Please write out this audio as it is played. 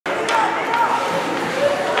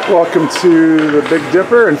Welcome to the Big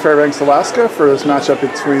Dipper in Fairbanks, Alaska for this matchup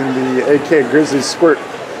between the AK Grizzlies Squirt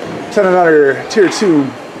 10 and under Tier 2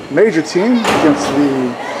 major team against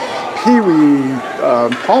the Pee Wee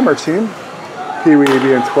Palmer team, Pee Wee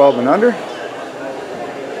being 12 and under.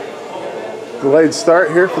 Delayed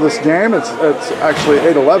start here for this game. It's actually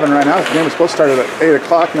 8:11 right now. The game is supposed to start at 8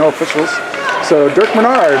 o'clock, no officials. So Dirk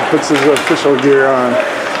Menard puts his official gear on.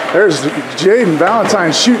 There's Jaden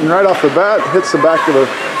Valentine shooting right off the bat, hits the back of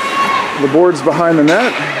the boards behind the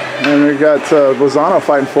net, and we got Lozano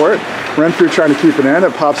fighting for it. Renfrew trying to keep it in,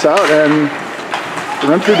 it pops out, and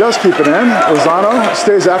Renfrew does keep it in. Lozano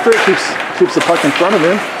stays after it, keeps the puck in front of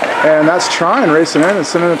him, and that's Trine racing in and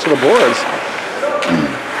sending it to the boards.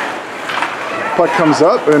 Puck comes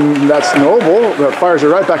up, and that's Noble that fires it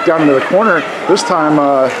right back down into the corner. This time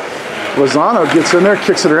Lozano gets in there,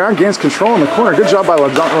 kicks it around, gains control in the corner. Good job by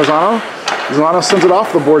Lozano. Lozano sends it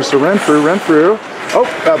off the boards to Renfrew. Renfrew, oh,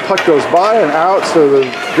 that puck goes by and out, so the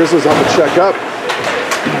Grizzlies have to check up.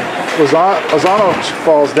 Lozano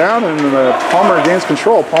falls down, and Palmer gains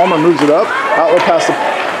control. Palmer moves it up, outlet pass,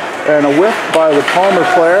 and a whiff by the Palmer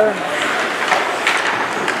player.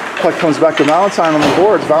 Puck comes back to Valentine on the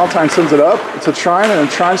boards. Valentine sends it up to Trine,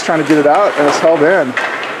 and Trine's trying to get it out, and it's held in.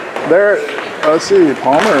 There, let's see,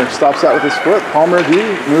 Palmer stops that with his foot. Palmer D,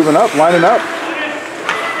 moving up, lining up.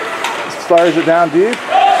 Fires it down deep,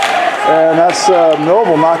 and that's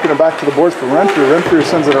Noble knocking it back to the boards for Renfrew. Renfrew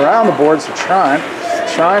sends it around the boards to Trine.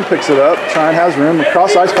 Trine picks it up. Trine has room.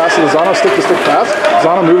 Cross ice pass to Lozano, stick-to-stick pass.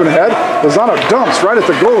 Lozano moving ahead. Lozano dumps right at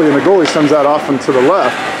the goalie, and the goalie sends that off and to the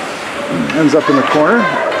left. Ends up in the corner.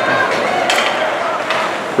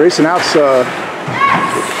 Racing out's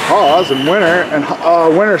Hawes and Winter, and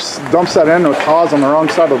Winter dumps that in with Hawes on the wrong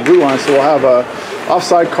side of the blue line, so we'll have a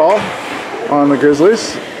offside call on the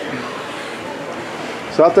Grizzlies.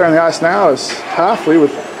 So out there on the ice now is Halfley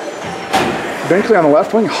with Binkley on the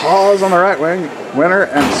left wing, Hawes on the right wing, Winter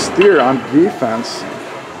and Steer on defense.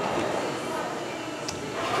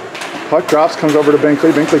 Puck drops, comes over to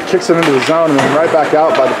Binkley. Binkley kicks it into the zone and then right back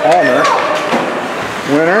out by the Palmer.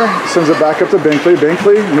 Winter sends it back up to Binkley.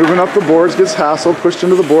 Binkley moving up the boards, gets hassled, pushed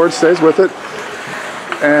into the boards, stays with it.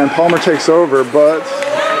 And Palmer takes over, but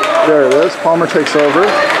there it is. Palmer takes over,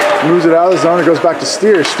 moves it out of the zone, it goes back to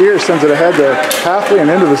Steer. Steer sends it ahead to Halfley and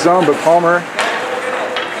into the zone, but Palmer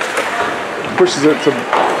pushes it to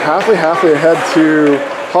Halfley. Halfley ahead to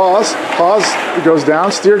Hawes. Hawes goes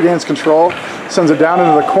down, Steer gains control, sends it down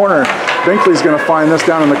into the corner. Binkley's going to find this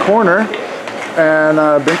down in the corner, and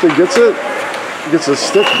Binkley gets it. Gets a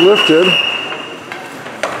stick lifted,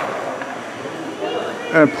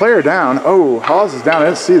 and a player down. Oh, Hawes is down. I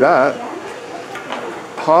didn't see that.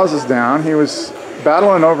 Hawes is down. He was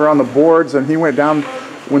battling over on the boards, and he went down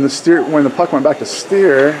when the puck went back to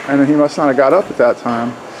Steer, and then he must not have got up at that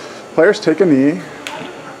time. Players take a knee.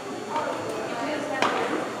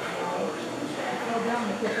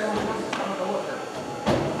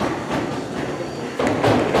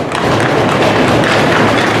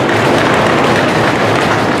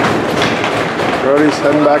 Brody's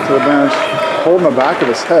heading back to the bench, holding the back of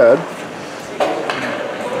his head.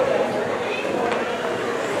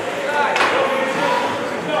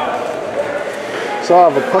 So I'll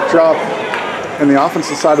have a puck drop in the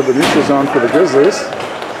offensive side of the neutral zone for the Grizzlies.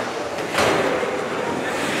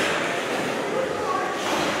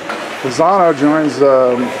 Lozano joins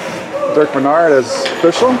Dirk Menard as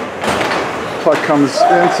official. Puck comes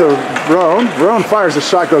into Roan. Roan fires a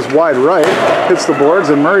shot, goes wide right, hits the boards,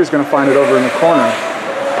 and Murray's going to find it over in the corner.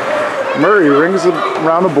 Murray rings it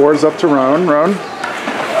around the boards up to Roan. Roan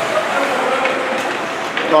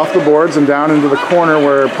off the boards and down into the corner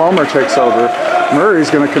where Palmer takes over.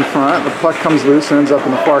 Murray's going to confront. The puck comes loose and ends up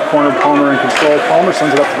in the far corner. Palmer in control. Palmer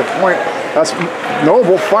sends it up to the point. That's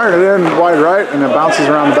Noble firing it in wide right, and it bounces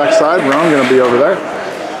around the backside. Roan going to be over there.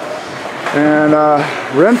 And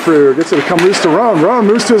Renfrew gets it to come loose to Roan. Roan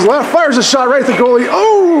moves to his left, fires a shot right at the goalie.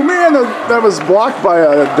 Oh man, that was blocked by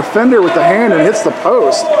a defender with the hand and hits the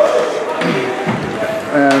post.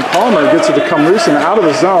 And Palmer gets it to come loose and out of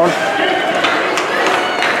the zone.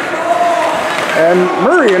 And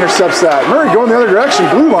Murray intercepts that. Murray going the other direction,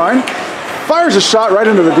 blue line, fires a shot right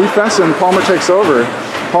into the defense, and Palmer takes over.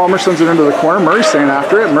 Palmer sends it into the corner. Murray staying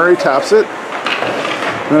after it. Murray taps it.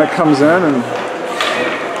 And then it comes in, and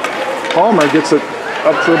Palmer gets it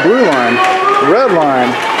up to the blue line, red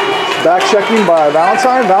line. Back checking by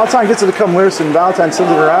Valentine. Valentine gets it to come loose, and Valentine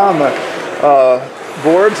sends it around the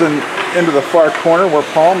boards and into the far corner where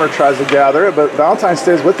Palmer tries to gather it, but Valentine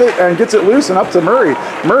stays with it and gets it loose and up to Murray.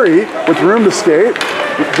 Murray with room to skate,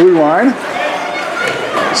 blue line,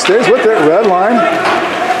 stays with it, red line.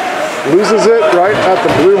 loses it right at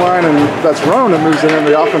the blue line, and that's Roan that moves it into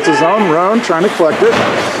the offensive zone. Roan trying to collect it,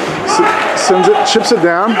 sends it, chips it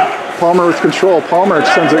down. Palmer with control. Palmer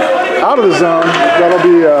sends it out of the zone. That'll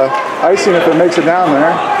be icing if it makes it down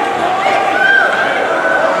there.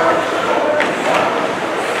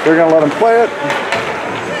 They're going to let him play it.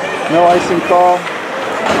 No icing call.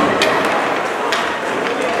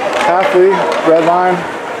 Halfley, red line,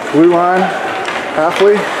 blue line.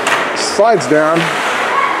 Halfley slides down.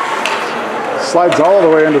 Slides all the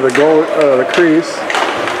way into the goal, the crease.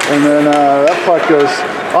 And then that puck goes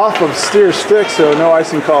off of Steer's stick, so no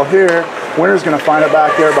icing call here. Winter's going to find it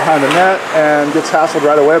back there behind the net and gets hassled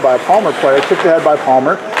right away by a Palmer player. Kicked ahead by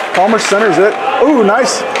Palmer. Palmer centers it. Ooh,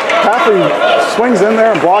 nice. Halfley swings in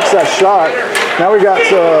there and blocks that shot. Now we got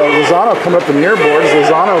Lozano coming up the near boards.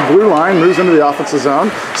 Lozano, blue line, moves into the offensive zone.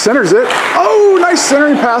 Centers it. Oh, nice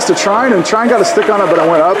centering pass to Trine, and Trine got a stick on it, but it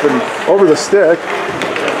went up and over the stick.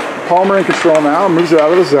 Palmer in control now, moves it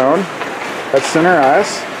out of the zone. At center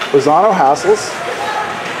ice. Lozano hassles.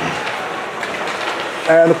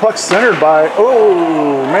 And the puck's centered by,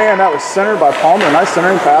 oh man, that was centered by Palmer. Nice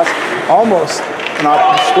centering pass. Almost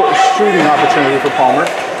a shooting opportunity for Palmer.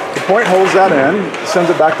 The point holds that in, sends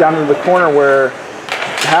it back down into the corner where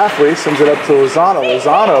Halfley sends it up to Lozano.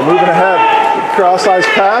 Lozano moving ahead, cross ice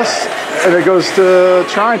pass, and it goes to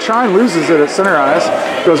Trine. Trine loses it at center ice,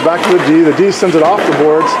 goes back to the D. The D sends it off the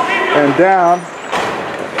boards and down.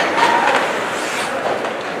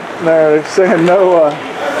 They're saying no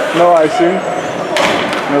icing.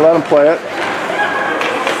 They let him play it.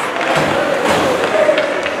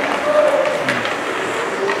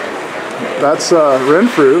 That's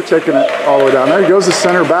Renfrew taking it all the way down there. He goes to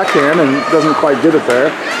center backhand and doesn't quite get it there.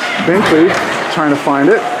 Binkley trying to find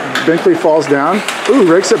it. Binkley falls down.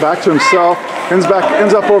 Ooh, rakes it back to himself. Ends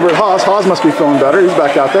up over at Haas. Haas must be feeling better. He's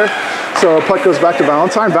back out there. So puck goes back to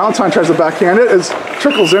Valentine. Valentine tries to backhand it. It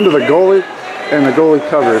trickles into the goalie, and the goalie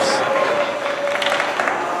covers.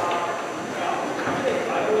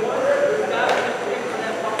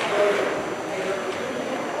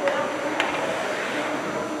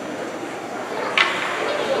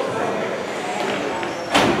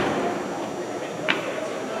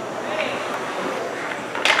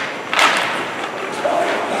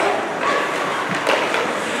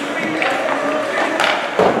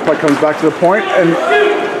 Puck comes back to the point and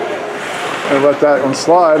let that one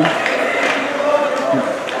slide.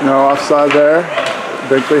 No offside there.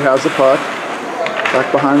 Binkley has the puck.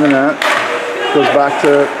 Back behind the net. Goes back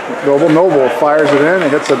to Noble. Noble fires it in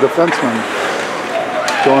and hits a defenseman.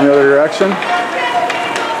 Going the other direction.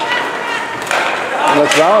 And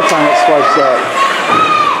that's Valentine that swipes that.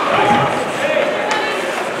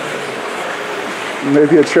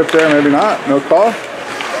 Maybe a trip there, maybe not. No call.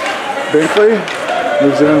 Binkley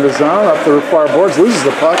moves it into the zone, up the far boards, loses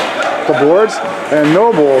the puck, the boards, and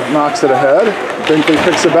Noble knocks it ahead. Binkley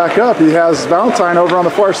picks it back up. He has Valentine over on the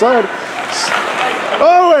far side.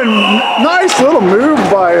 Oh, and nice little move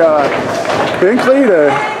by Binkley to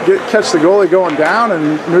catch the goalie going down,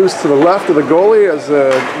 and moves to the left of the goalie as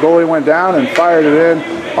the goalie went down and fired it in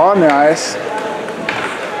on the ice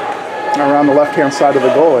around the left-hand side of the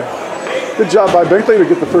goalie. Good job by Binkley to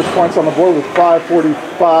get the first points on the board with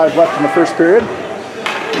 5:45 left in the first period.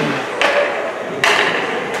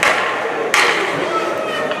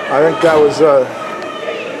 I think that was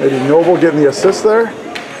maybe Noble getting the assist there.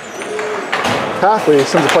 Halfley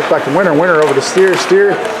sends the puck back to Winter. Winter over to Steer. Steer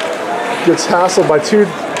gets hassled by two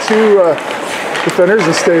defenders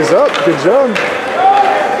and stays up. Good job.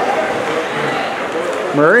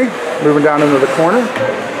 Murray moving down into the corner.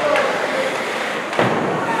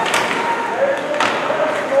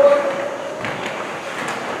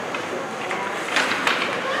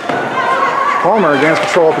 Palmer gains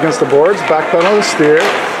control up against the boards. Back pedal to Steer.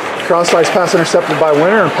 Cross ice pass intercepted by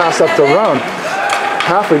Winter and pass up to Roan.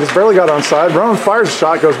 Halfley just barely got onside. Roan fires a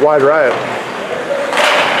shot, goes wide right.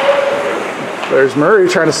 There's Murray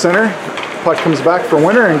trying to center. Puck comes back for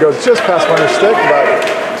Winter and goes just past Winter's stick,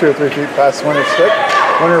 about 2 or 3 feet past Winter's stick.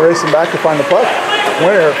 Winter racing back to find the puck.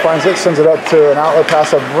 Winter finds it, sends it up to an outlet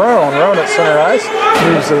pass of Roan. Roan at center ice,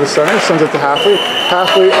 moves to the center, sends it to Halfley.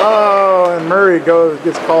 Halfley, oh, and Murray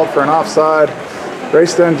gets called for an offside.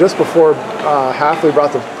 Raced in just before Halfley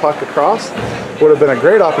brought the puck across. Would have been a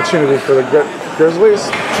great opportunity for the Grizzlies.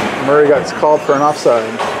 Murray got called for an offside.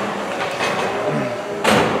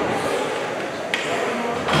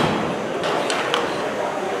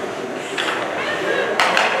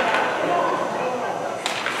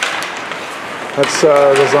 That's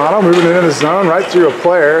Lozano moving it in the zone right through a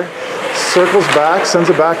player. Circles back, sends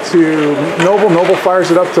it back to Noble. Noble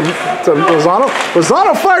fires it up to Lozano.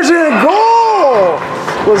 Lozano fires it in, goal!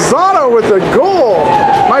 Lozano with the goal.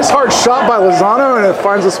 Nice hard shot by Lozano, and it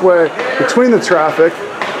finds its way between the traffic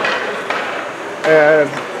and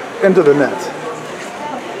into the net.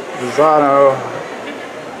 Lozano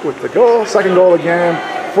with the goal, second goal of the game.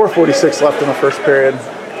 4:46 left in the first period.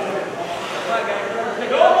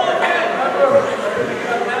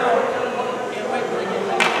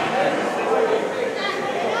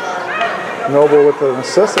 Noble with an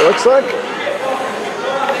assist, it looks like.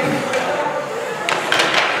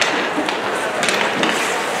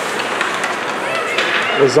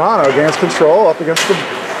 Lozano gains control up against the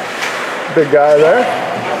big guy there.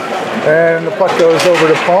 And the puck goes over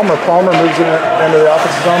to Palmer. Palmer moves it into the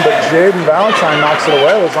offensive zone, but Jaden Valentine knocks it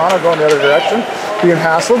away. Lozano going the other direction. Being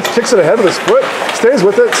hassled, kicks it ahead with his foot, stays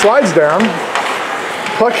with it, slides down.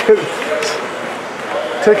 Puck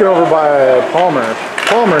taken over by Palmer.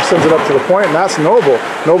 Palmer sends it up to the point, and that's Noble.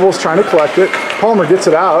 Noble's trying to collect it. Palmer gets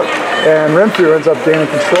it out, and Renfrew ends up gaining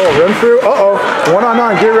control. Renfrew,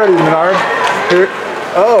 one-on-one, get ready, Menard. Here.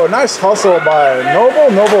 Oh, nice hustle by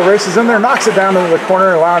Noble. Noble races in there, knocks it down into the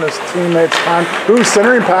corner, allowing his teammates time. Ooh,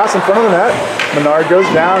 centering pass in front of the net. Menard goes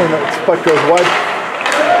down, and the puck goes wide.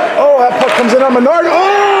 Oh, that puck comes in on Menard.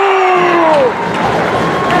 Oh!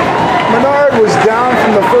 Menard was down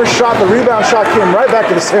from the first shot. The rebound shot came right back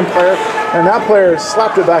to the same player, and that player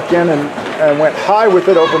slapped it back in and went high with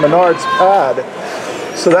it over Menard's pad.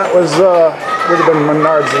 So that was would have been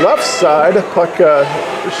Menard's left side. Puck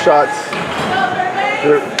shot.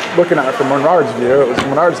 You're looking at it from Menard's view. It was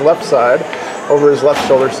Menard's left side, over his left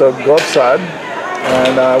shoulder, so glove side,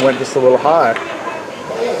 and went just a little high.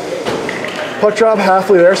 Puck drop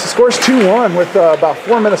Halfley there, so scores 2-1 with about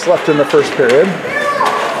 4 minutes left in the first period.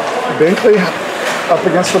 Binkley up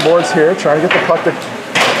against the boards here, trying to get the puck to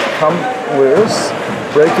come loose,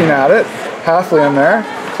 breaking at it. Halfley in there,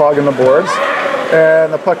 clogging the boards.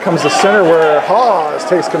 And the puck comes to center where Hawes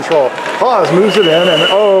takes control. Hawes moves it in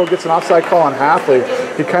and gets an offside call on Halfley.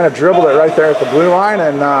 He kind of dribbled it right there at the blue line,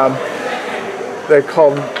 and they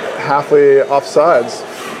called Halfley offsides.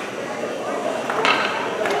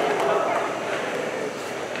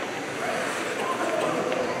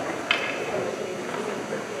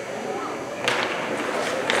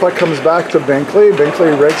 Puck comes back to Binkley.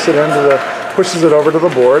 Binkley rakes it pushes it over to the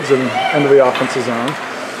boards and into the offensive zone.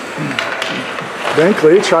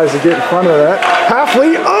 Binkley tries to get in front of that.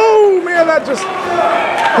 Halfley, oh man, that just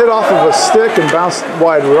hit off of a stick and bounced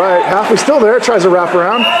wide right. Halfley still there, tries to wrap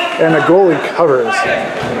around, and the goalie covers.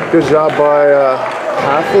 Good job by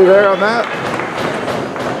Halfley there on that.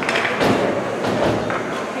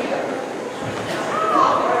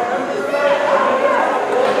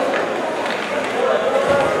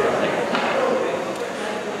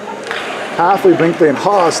 Halfley, Binkley, and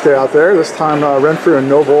Hawes stay out there. This time Renfrew and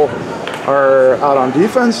Noble are out on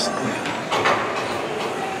defense.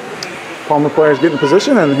 Palmer players get in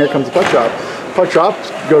position, and here comes the puck drop. Puck drop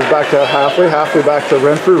goes back to Halfley. Halfley back to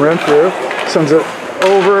Renfrew. Renfrew sends it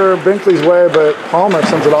over Binkley's way, but Palmer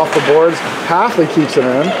sends it off the boards. Halfley keeps it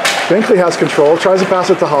in. Binkley has control, tries to pass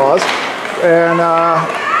it to Hawes, and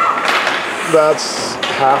that's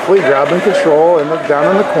Halfley grabbing control down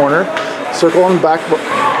in the corner, circling back.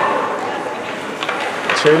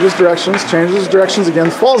 Changes directions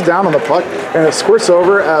again, falls down on the puck, and it squirts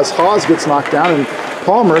over as Hawes gets knocked down, and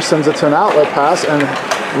Palmer sends it to an outlet pass, and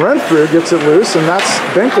Renfrew gets it loose, and that's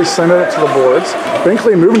Binkley sending it to the boards.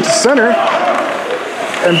 Binkley moving to center,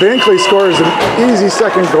 and Binkley scores an easy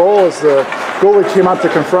second goal as the goalie came out to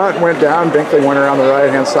confront, went down. Binkley went around the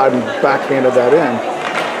right-hand side and backhanded that in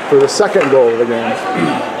for the second goal of the game.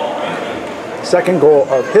 Second goal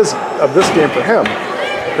of this game for him.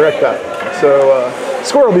 Correct that. So,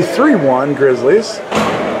 score will be 3-1 Grizzlies.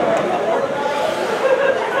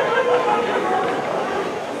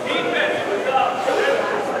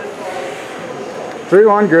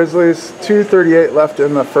 Grizzlies, 2:38 left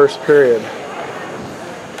in the first period.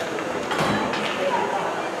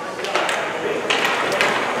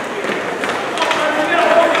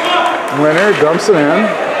 Winner dumps it in.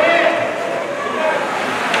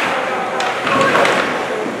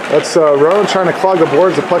 That's Rowan trying to clog the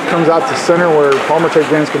boards. The puck comes out to center where Palmer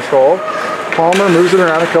gains control. Palmer moves it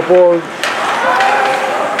around a couple of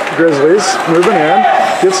Grizzlies, moving in,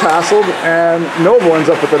 gets hassled, and Noble ends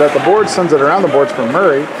up with it at the board, sends it around the boards for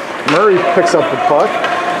Murray. Murray picks up the puck,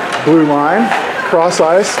 blue line, cross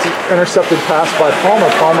ice, intercepted pass by Palmer.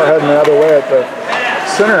 Palmer heading the other way at the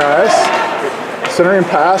center ice. Centering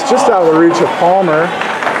pass just out of the reach of Palmer,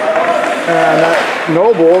 and that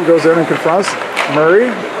Noble goes in and confronts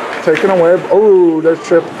Murray. Taken away. Oh, there's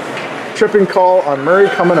tripping call on Murray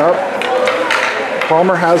coming up.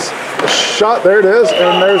 Palmer has a shot. There it is,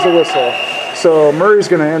 and there's a whistle. So Murray's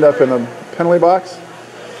going to end up in the penalty box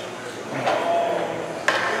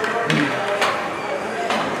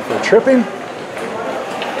for tripping.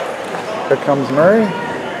 Here comes Murray.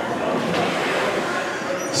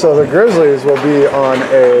 So the Grizzlies will be on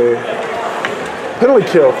a penalty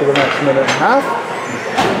kill for the next minute and a half.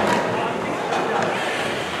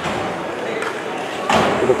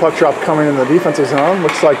 With the puck drop coming in the defensive zone.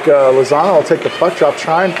 Looks like Lozano will take the puck drop,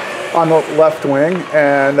 trying on the left wing,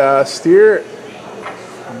 and Steer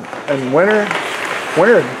and Winter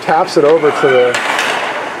taps it over to the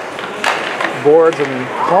boards, and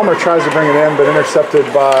Palmer tries to bring it in, but intercepted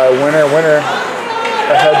by Winter. Winter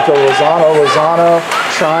ahead to Lozano. Lozano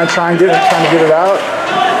trying to get it out.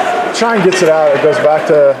 Gets it out. It goes back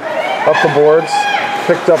to up the boards.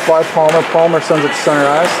 Picked up by Palmer. Palmer sends it to center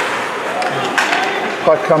ice.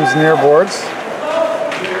 Puck comes near boards.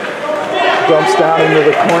 Dumps down into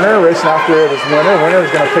the corner. Racing after it is Winter. Winter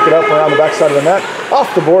is going to pick it up around the backside of the net.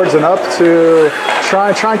 Off the boards and up to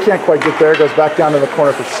Trine. Trine can't quite get there. Goes back down to the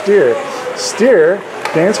corner for Steer. Steer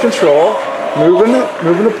gains control. Moving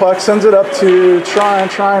the puck. Sends it up to Trine.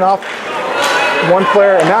 Trine off one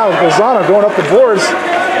player. And now Lozano going up the boards.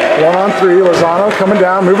 1-on-3. Lozano coming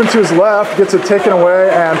down. Moving to his left. Gets it taken away.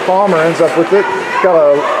 And Palmer ends up with it. Got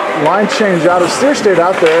a line change out of Steer. Stayed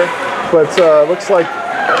out there. But looks like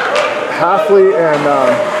Halfley and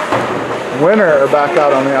Winter are back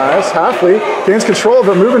out on the ice. Halfley gains control of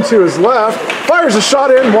it, moving to his left, fires a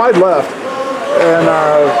shot in wide left, and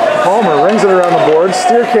Palmer rings it around the board.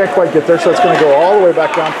 Steer can't quite get there, so it's going to go all the way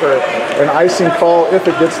back down for an icing call if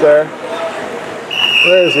it gets there.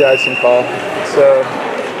 There's the icing call. So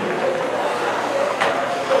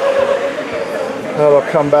that'll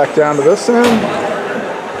come back down to this end.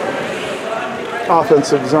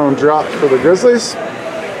 Offensive zone drop for the Grizzlies.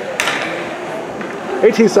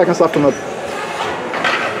 18 seconds left on the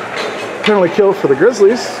penalty kill for the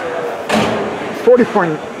Grizzlies.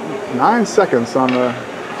 40.9 seconds on the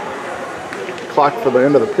clock for the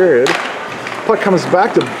end of the period. Puck comes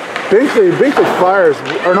back to Binkley. Binkley fires,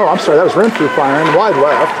 or no, I'm sorry, that was Renfrew firing, wide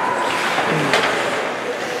left.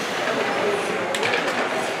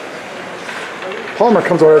 Palmer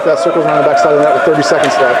comes over at that, circles around the backside of the net with 30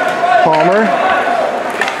 seconds left. Palmer.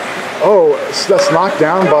 Oh, that's knocked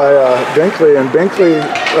down by Binkley, and Binkley,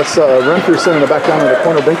 that's Renfrew sending it back down to the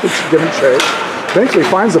corner. Binkley giving chase. Binkley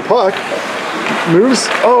finds the puck, moves,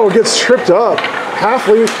 oh, gets tripped up.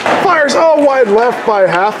 Halfley fires, oh, wide left by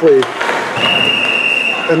Halfley.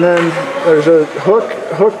 And then there's a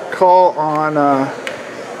hook call on,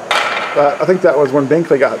 I think that was when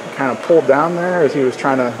Binkley got kind of pulled down there as he was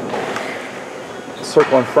trying to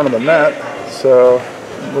circle in front of the net. So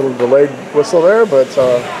a little delayed whistle there, but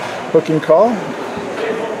hooking call.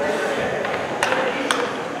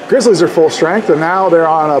 Grizzlies are full strength, and now they're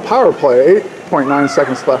on a power play. 8.9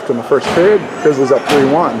 seconds left in the first period. Grizzlies up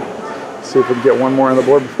 3-1. See if we can get one more on the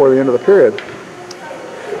board before the end of the period.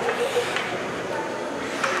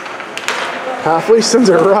 Halfley sends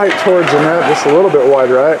it right towards the net, just a little bit wide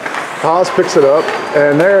right. Haas picks it up,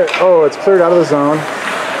 and there, oh, it's cleared out of the zone.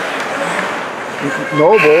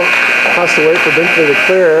 Noble has to wait for Binkley to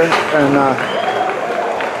clear, and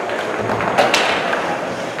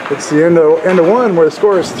it's the end of one where the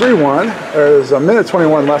score is 3-1. There's a minute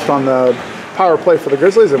 21 left on the power play for the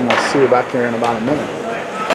Grizzlies, and we'll see you back here in about a minute.